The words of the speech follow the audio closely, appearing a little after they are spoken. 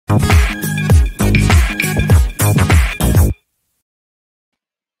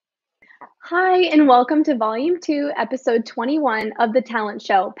Hi, and welcome to Volume 2, Episode 21 of The Talent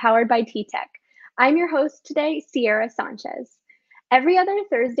Show, powered by TTEC. I'm your host today, Sierra Sanchez. Every other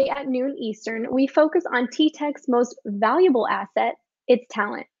Thursday at noon Eastern, we focus on TTEC's most valuable asset, its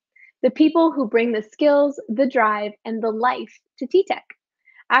talent. The people who bring the skills, the drive, and the life to TTEC.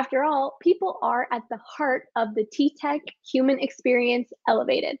 After all, people are at the heart of the TTEC Human Experience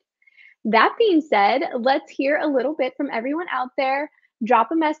Elevated. That being said, let's hear a little bit from everyone out there. Drop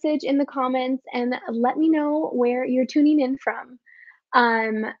a message in the comments and let me know where you're tuning in from.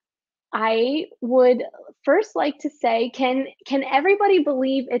 I would first like to say, can everybody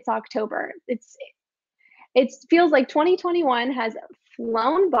believe it's October? It feels like 2021 has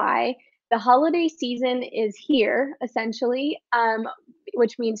flown by. The holiday season is here, essentially,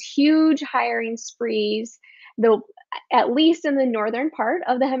 which means huge hiring sprees. At least in the northern part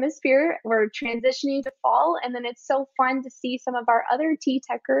of the hemisphere, we're transitioning to fall, and then it's so fun to see some of our other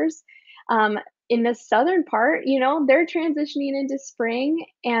TTECers in the southern part. They're transitioning into spring,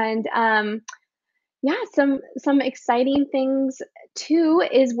 and some exciting things too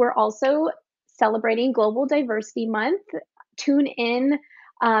is we're also celebrating Global Diversity Month. Tune in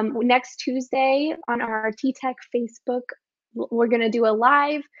next Tuesday on our TTEC Facebook. We're going to do a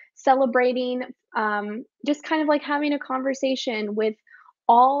live celebrating, just kind of like having a conversation with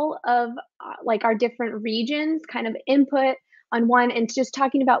all of our different regions, kind of input on one, and just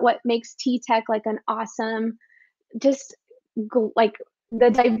talking about what makes TTEC like an awesome, just like the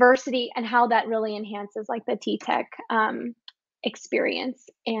diversity and how that really enhances like the TTEC experience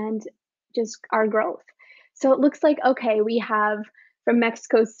and just our growth. So it looks like, okay, we have from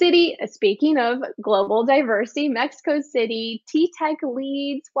Mexico City, speaking of global diversity, Mexico City, TTEC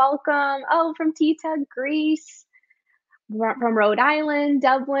leads, welcome. Oh, from TTEC Greece, from Rhode Island,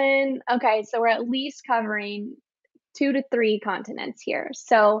 Dublin. Okay, so we're at least covering 2 to 3 continents here.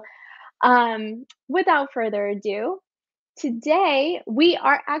 So without further ado, today we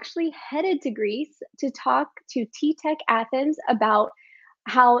are actually headed to Greece to talk to TTEC Athens about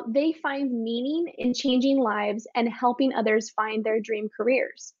how they find meaning in changing lives and helping others find their dream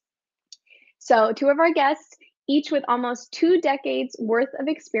careers. So 2 of our guests, each with almost 2 decades worth of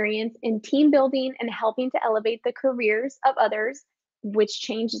experience in team building and helping to elevate the careers of others, which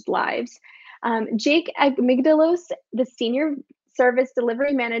changes lives. Jake Amygdalos, the Senior Service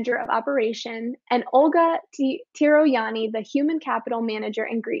Delivery Manager of Operation, and Olga Tsirogianni, the Human Capital Manager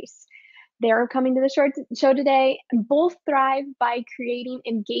in Greece. They're coming to the show today, and both thrive by creating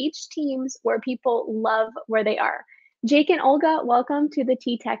engaged teams where people love where they are. Jake and Olga, welcome to the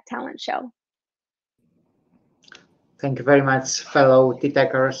TTEC Talent Show. Thank you very much, fellow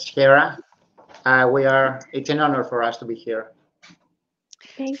TTECers here. It's an honor for us to be here.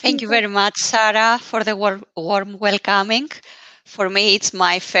 Thank you very much, Sarah, for the warm welcoming. For me, it's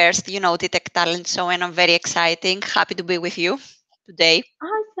my first, TTEC Talent Show, and I'm very excited. Happy to be with you today.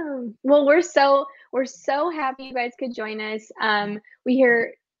 Awesome. Well, we're so happy you guys could join us. We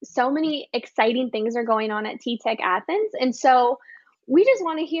hear so many exciting things are going on at TTEC Athens, and so we just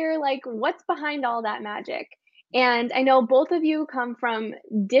want to hear what's behind all that magic. And I know both of you come from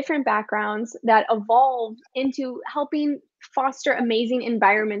different backgrounds that evolved into helping foster amazing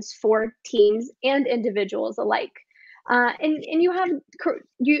environments for teams and individuals alike. And you have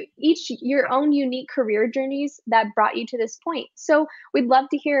each your own unique career journeys that brought you to this point. So we'd love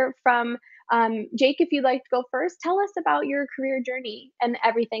to hear from Jake, if you'd like to go first. Tell us about your career journey and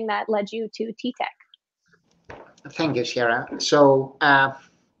everything that led you to TTEC. Thank you, Sierra. So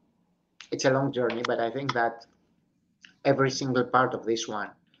it's a long journey, but I think that every single part of this one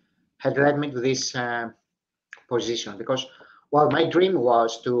had led me to this position, because my dream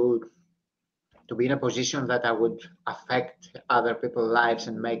was to be in a position that I would affect other people's lives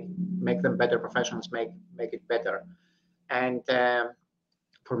and make them better professionals, make it better. And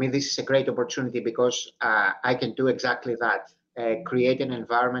for me, this is a great opportunity because I can do exactly that, create an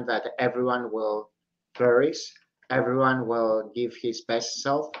environment that everyone will flourish, everyone will give his best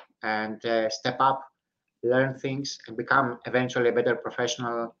self and step up, learn things, and become eventually a better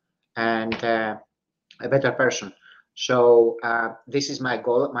professional and a better person. So this is my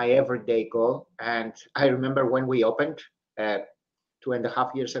goal, my everyday goal. And I remember when we opened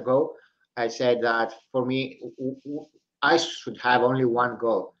 2.5 years ago, I said that for me, I should have only one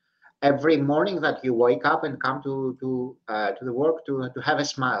goal. Every morning that you wake up and come to the work, to have a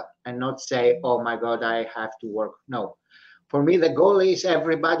smile and not say, "Oh my God, I have to work." No, for me the goal is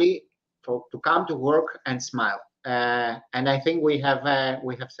everybody to come to work and smile, and I think we have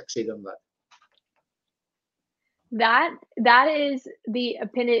succeeded on that. That is the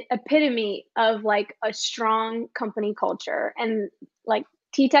epitome of like a strong company culture. And like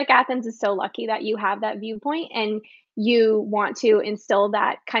TTEC Athens is so lucky that you have that viewpoint and you want to instill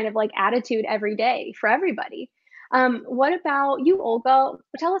that kind of like attitude every day for everybody. What about you, Olga?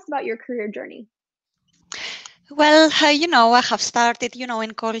 Tell us about your career journey. Well, I have started,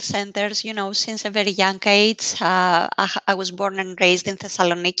 in call centers, since a very young age. I was born and raised in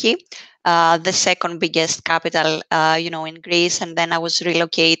Thessaloniki, the second biggest capital, in Greece. And then I was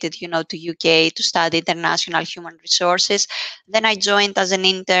relocated, to UK to study international human resources. Then I joined as an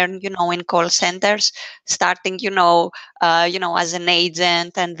intern, in call centers, starting, as an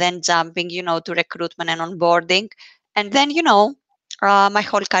agent and then jumping, to recruitment and onboarding. And then, my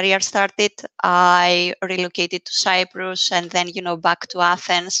whole career started. I relocated to Cyprus and then, back to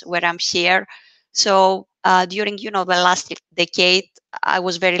Athens where I'm here. So during, the last decade, I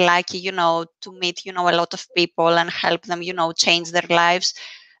was very lucky, to meet, a lot of people and help them, change their lives.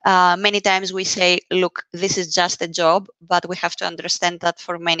 Many times we say, look, this is just a job, but we have to understand that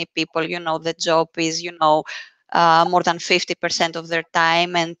for many people, the job is, more than 50% of their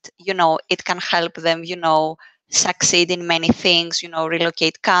time, and, it can help them, succeed in many things,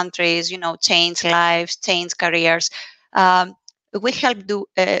 relocate countries, change lives, change careers. We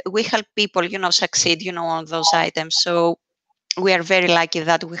help people, succeed, on those items. So we are very lucky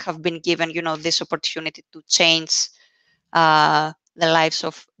that we have been given, this opportunity to change the lives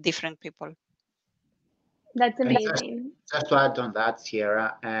of different people. That's amazing. Just to add on that,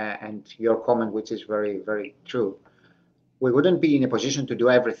 Sierra, and your comment, which is very, very true. We wouldn't be in a position to do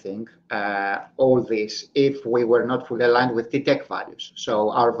everything, all this, if we were not fully aligned with TTEC values.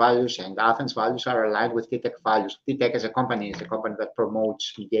 So our values and Athens values are aligned with TTEC values. TTEC as a company is a company that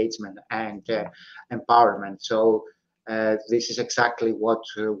promotes engagement and empowerment. So this is exactly what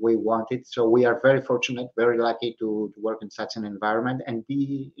we wanted. So we are very fortunate, very lucky to work in such an environment and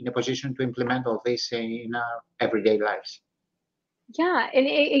be in a position to implement all this in our everyday lives. Yeah, and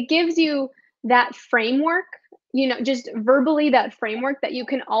it gives you that framework, just verbally that framework that you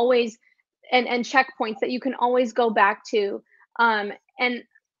can always and checkpoints that you can always go back to. And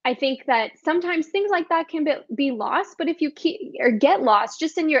I think that sometimes things like that can be lost, but if you keep or get lost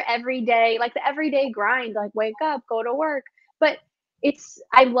just in your everyday, like the everyday grind, like wake up, go to work. But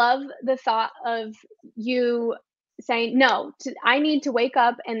I love the thought of you saying, no, I need to wake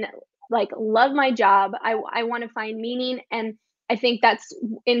up and like love my job. I want to find meaning. And I think that's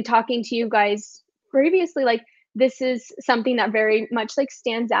in talking to you guys previously, like this is something that very much like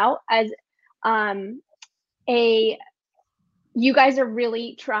stands out as a you guys are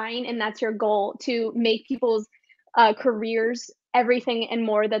really trying, and that's your goal, to make people's careers everything and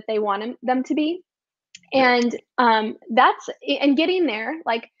more that they want them to be. And that's and getting there,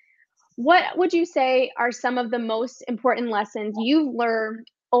 like what would you say are some of the most important lessons you've learned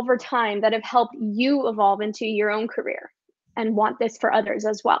over time that have helped you evolve into your own career and want this for others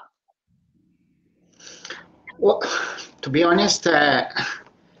as well? Well, to be honest,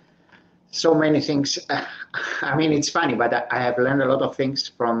 so many things. I mean, it's funny, but I have learned a lot of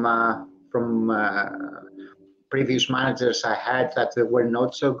things from previous managers I had that were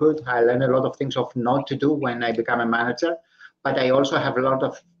not so good. I learned a lot of things of not to do when I become a manager, but I also have learned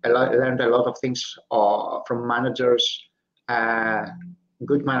a lot of things from managers,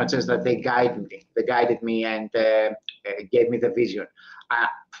 good managers, that they guided me and gave me the vision. At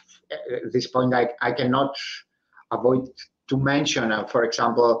this point, I cannot avoid to mention, for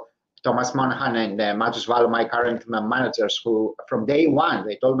example, Thomas Monahan and Matus Valo, my current managers, who from day one,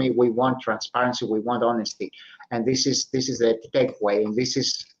 they told me we want transparency, we want honesty. And this is the TTEC way, and this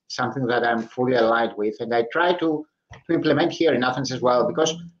is something that I'm fully aligned with. And I try to implement here in Athens as well,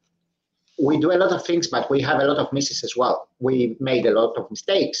 because we do a lot of things, but we have a lot of misses as well. We made a lot of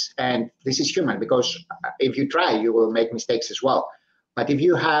mistakes, and this is human, because if you try, you will make mistakes as well. But if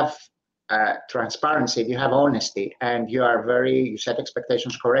you have transparency, if you have honesty, and you set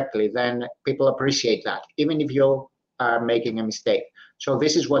expectations correctly, then people appreciate that, even if you are making a mistake. So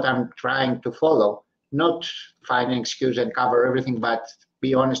this is what I'm trying to follow, not find an excuse and cover everything, but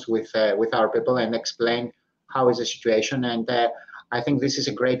be honest with our people and explain how is the situation. And I think this is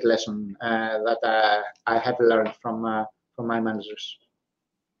a great lesson that I have learned from my managers.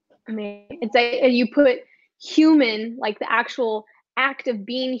 I mean, it's like you put human, like the actual act of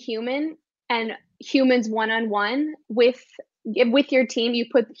being human, and humans one-on-one with your team. You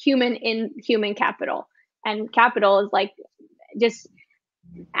put human in human capital, and capital is like just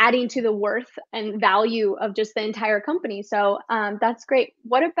adding to the worth and value of just the entire company. So that's great.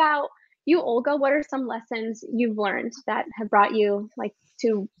 What about you, Olga? What are some lessons you've learned that have brought you like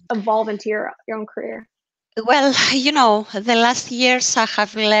to evolve into your own career? Well, you know, the last years I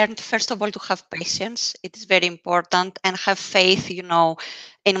have learned, first of all, to have patience. It is very important, and have faith, you know,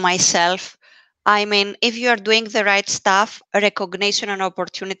 in myself. I mean, if you are doing the right stuff, recognition and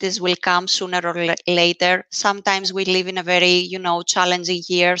opportunities will come sooner or later. Sometimes we live in a very, you know, challenging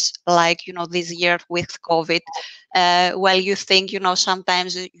years, like, you know, this year with COVID. Well, you think, you know,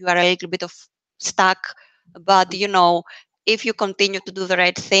 sometimes you are a little bit of stuck, but, you know, if you continue to do the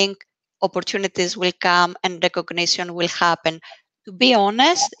right thing, opportunities will come and recognition will happen. To be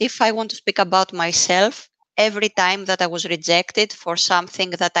honest, if I want to speak about myself, every time that I was rejected for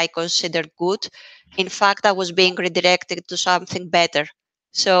something that I considered good, in fact, I was being redirected to something better.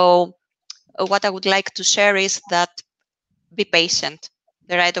 So, what I would like to share is that be patient.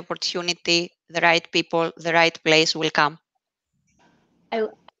 The right opportunity, the right people, the right place will come. I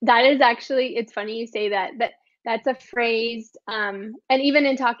that is actually, it's funny you say that. That's a phrase, and even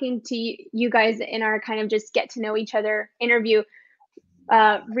in talking to you guys in our kind of just get to know each other interview,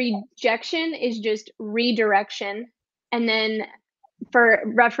 rejection is just redirection. And then for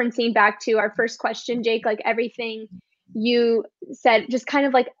referencing back to our first question, Jake, like everything you said, just kind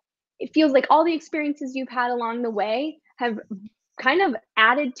of like it feels like all the experiences you've had along the way have kind of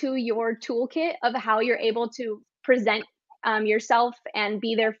added to your toolkit of how you're able to present yourself and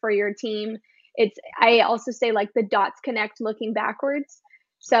be there for your team. It's, I also say, like the dots connect looking backwards.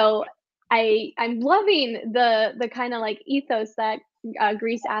 So I'm loving the kind of like ethos that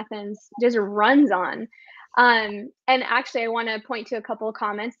Greece Athens just runs on. And actually, I want to point to a couple of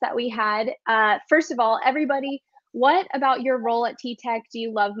comments that we had. First of all, everybody, what about your role at TTEC do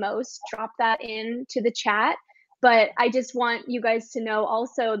you love most? Drop that into the chat. But I just want you guys to know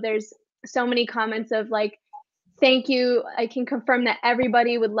also, there's so many comments of like, thank you. I can confirm that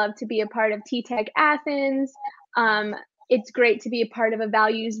everybody would love to be a part of TTEC Athens. It's great to be a part of a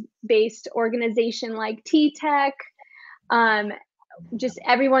values-based organization like TTEC. Just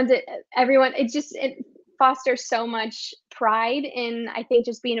everyone, it fosters so much pride in, I think,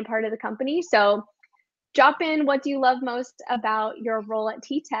 just being a part of the company. So drop in, what do you love most about your role at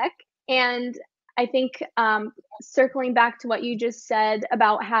TTEC? And I think circling back to what you just said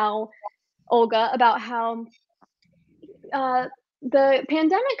about how, Olga, about how the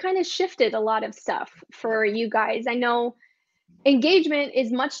pandemic kind of shifted a lot of stuff for you guys. I know engagement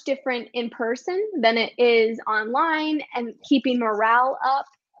is much different in person than it is online, and keeping morale up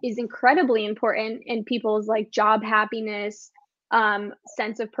is incredibly important in people's like job happiness,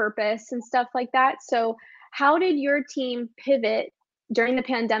 sense of purpose and stuff like that. So how did your team pivot during the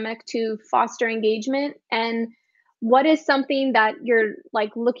pandemic to foster engagement, and what is something that you're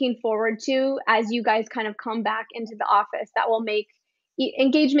like looking forward to as you guys kind of come back into the office that will make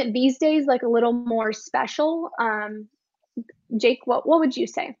engagement these days like a little more special? Jake, what would you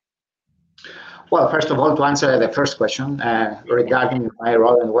say? Well, first of all, to answer the first question regarding my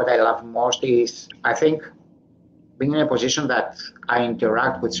role and what I love most is, I think, being in a position that I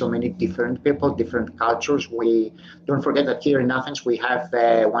interact with so many different people, different cultures. We don't forget that here in Athens, we have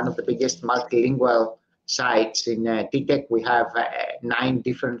one of the biggest multilingual sites in TTEC. We have 9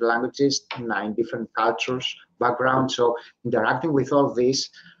 different languages, 9 different cultures, backgrounds. So interacting with all this,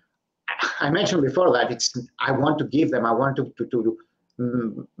 I mentioned before that I want to give them, I want to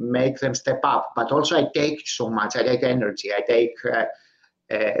make them step up, but also I take so much, I take energy, I take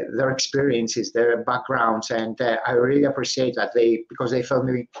their experiences, their backgrounds, and I really appreciate that because they feel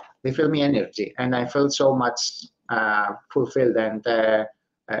me energy, and I feel so much fulfilled, and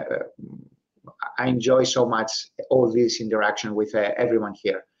I enjoy so much all this interaction with everyone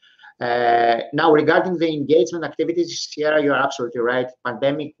here. Now, regarding the engagement activities, Sierra, you are absolutely right.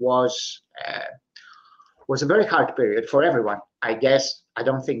 Pandemic was a very hard period for everyone. I guess I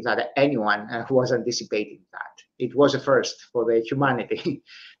don't think that anyone was anticipating that. It was a first for the humanity.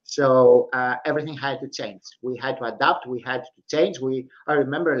 So everything had to change. We had to adapt. We had to change. I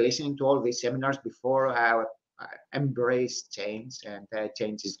remember listening to all these seminars before, embrace change, and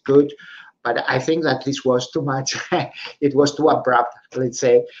change is good. But I think that this was too much. It was too abrupt, let's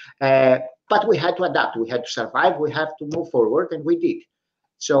say. But we had to adapt. We had to survive. We had to move forward, and we did.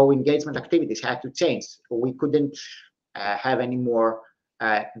 So engagement activities had to change. We couldn't have any more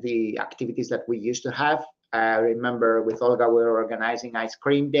the activities that we used to have. I remember with Olga, we were organizing ice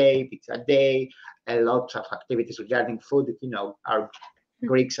cream day, pizza day, a lot of activities regarding food. You know, our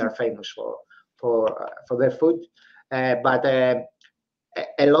Greeks are famous for their food, but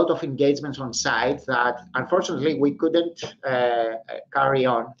a lot of engagements on site that unfortunately we couldn't carry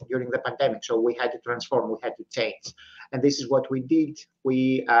on during the pandemic. So we had to transform, we had to change. And this is what we did.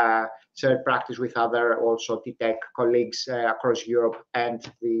 We shared practice with other also TTEC colleagues across Europe and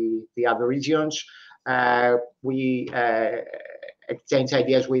the other regions. We exchange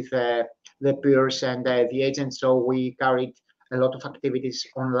ideas with the peers and the agents. So we carried a lot of activities,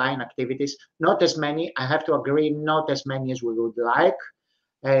 online activities, not as many, I have to agree, not as many as we would like,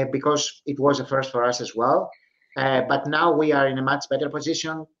 because it was a first for us as well. But now we are in a much better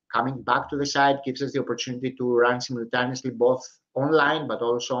position. Coming back to the site gives us the opportunity to run simultaneously both online but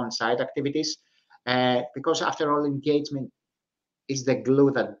also on-site activities, because after all, engagement is the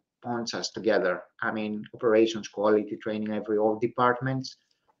glue that bonds us together. I mean, operations, quality, training, all departments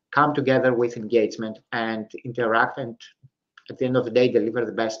come together with engagement and interact, and at the end of the day, deliver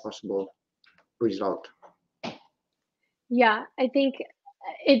the best possible result. Yeah, I think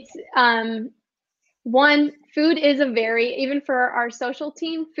it's one, food is a very, even for our social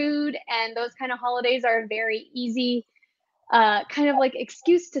team, food and those kind of holidays are a very easy kind of like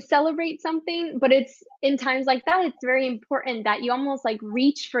excuse to celebrate something. But it's in times like that, it's very important that you almost like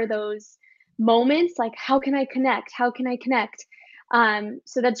reach for those moments, like how can I connect? How can I connect?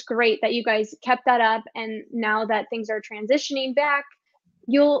 So that's great that you guys kept that up, and now that things are transitioning back,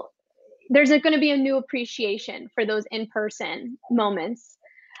 there's going to be a new appreciation for those in-person moments.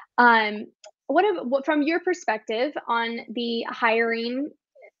 What from your perspective on the hiring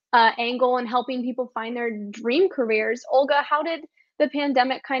angle and helping people find their dream careers, Olga, how did the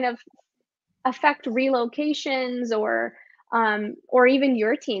pandemic kind of affect relocations or even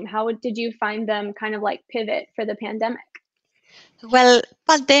your team? How did you find them kind of like pivot for the pandemic? Well,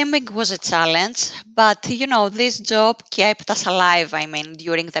 pandemic was a challenge, but this job kept us alive, I mean,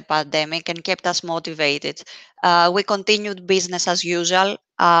 during the pandemic and kept us motivated. We continued business as usual.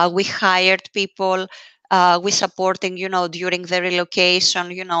 We hired people. We supporting, during the relocation,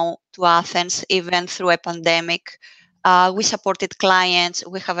 to Athens, even through a pandemic. We supported clients.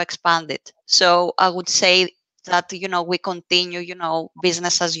 We have expanded. So I would say that, we continue,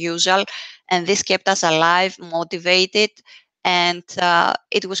 business as usual, and this kept us alive, motivated. And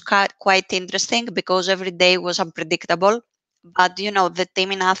it was quite interesting because every day was unpredictable. But the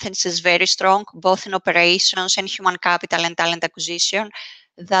team in Athens is very strong, both in operations and human capital and talent acquisition.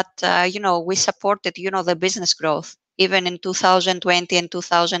 That we supported the business growth even in 2020 and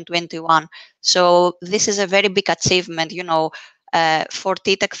 2021. So this is a very big achievement, for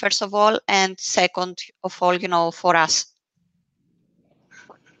TTEC first of all, and second of all, for us.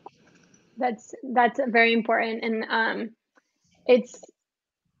 That's very important, and it's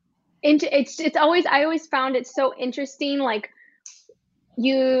always, I always found it so interesting, like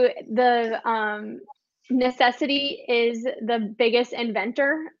the necessity is the biggest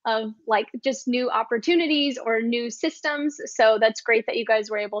inventor of like just new opportunities or new systems. So that's great that you guys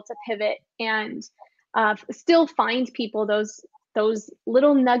were able to pivot and still find people those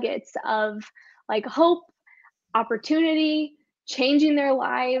little nuggets of like hope, opportunity, changing their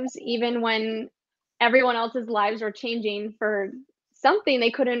lives, even when everyone else's lives were changing for something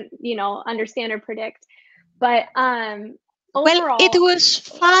they couldn't, understand or predict. But Well, overall, it was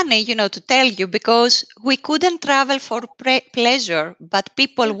funny, to tell you, because we couldn't travel for pleasure, but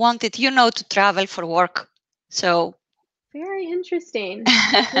people wanted, to travel for work. So very interesting.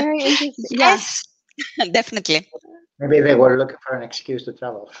 Very interesting. Yeah. yes, definitely. Maybe they were looking for an excuse to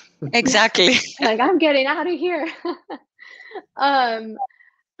travel. Exactly. Like, I'm getting out of here.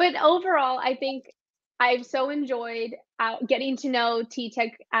 But overall, I think I've so enjoyed getting to know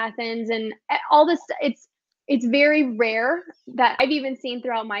TTEC Athens and all this. It's very rare that I've even seen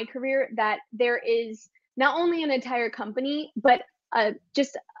throughout my career that there is not only an entire company, but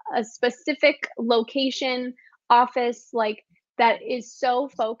just a specific location, office, like that is so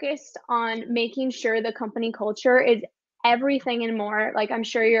focused on making sure the company culture is everything and more. Like I'm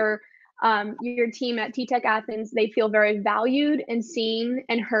sure your team at TTEC Athens, they feel very valued and seen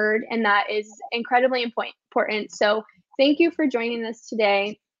and heard, and that is incredibly important. So thank you for joining us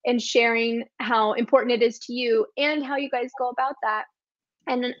today and sharing how important it is to you and how you guys go about that.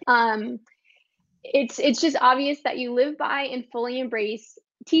 And it's just obvious that you live by and fully embrace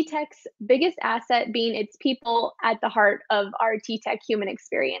TTEC's biggest asset being its people at the heart of our TTEC human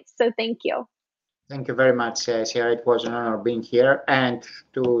experience. So thank you. Thank you very much, Sarah. It was an honor being here, and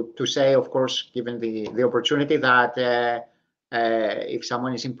to say, of course, given the opportunity, that if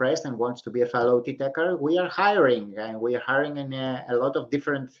someone is impressed and wants to be a fellow TTECer, we are hiring, and we are hiring in a lot of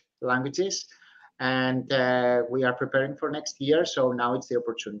different languages, and we are preparing for next year. So now it's the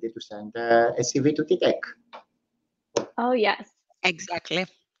opportunity to send a CV to TTEC. Oh yes, Exactly.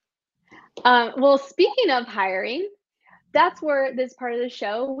 well, speaking of hiring, that's where this part of the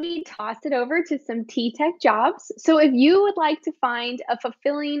show, we toss it over to some TTEC jobs. So if you would like to find a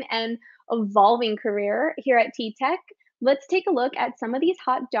fulfilling and evolving career here at TTEC, let's take a look at some of these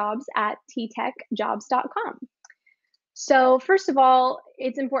hot jobs at ttecjobs.com. So first of all,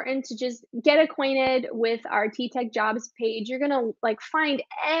 it's important to just get acquainted with our TTEC jobs page. You're gonna find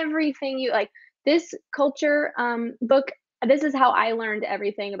everything you like. This culture book, this is how I learned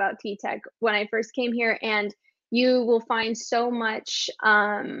everything about TTEC when I first came here, and you will find so much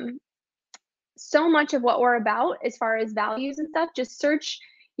of what we're about as far as values and stuff. Just search,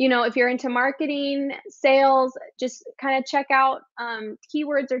 if you're into marketing, sales, just kind of check out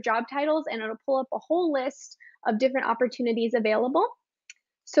keywords or job titles, and it'll pull up a whole list of different opportunities available.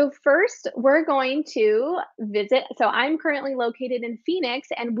 So first, we're going to visit. So I'm currently located in Phoenix,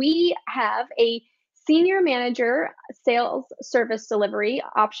 and we have a senior manager sales service delivery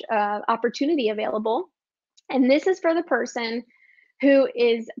opportunity available. And this is for the person who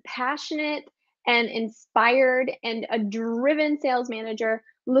is passionate and inspired and a driven sales manager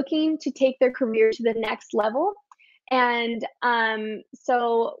looking to take their career to the next level. And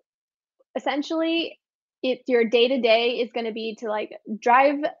so essentially, your day-to-day is going to be to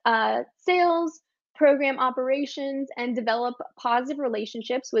drive sales, program operations, and develop positive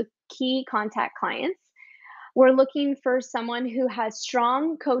relationships with key contact clients. We're looking for someone who has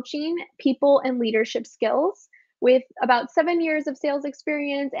strong coaching, people, and leadership skills with about 7 years of sales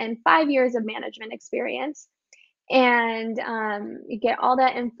experience and 5 years of management experience. And you get all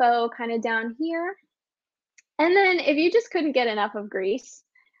that info kind of down here. And then if you just couldn't get enough of Greece,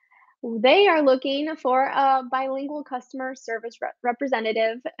 they are looking for a bilingual customer service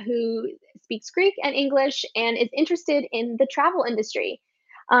representative who speaks Greek and English and is interested in the travel industry.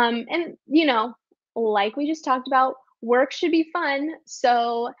 And, like we just talked about, work should be fun.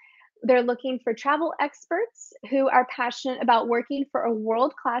 So they're looking for travel experts who are passionate about working for a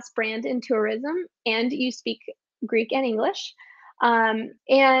world-class brand in tourism, and you speak Greek and English.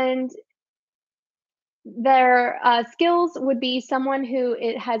 And their skills would be someone who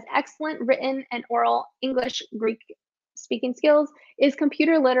has excellent written and oral English, Greek speaking skills, is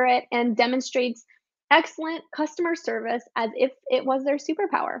computer literate, and demonstrates excellent customer service as if it was their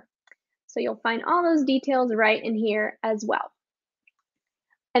superpower. So you'll find all those details right in here as well.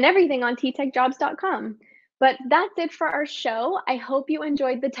 And everything on ttecjobs.com. But that's it for our show. I hope you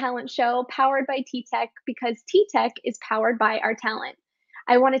enjoyed the talent show powered by TTEC, because TTEC is powered by our talent.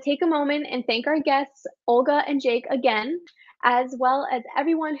 I want to take a moment and thank our guests, Olga and Jake, again, as well as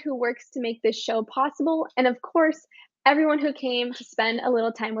everyone who works to make this show possible. And of course, everyone who came to spend a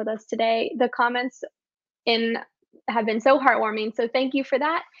little time with us today. The comments have been so heartwarming. So thank you for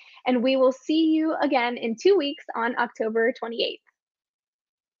that. And we will see you again in 2 weeks on October 28th.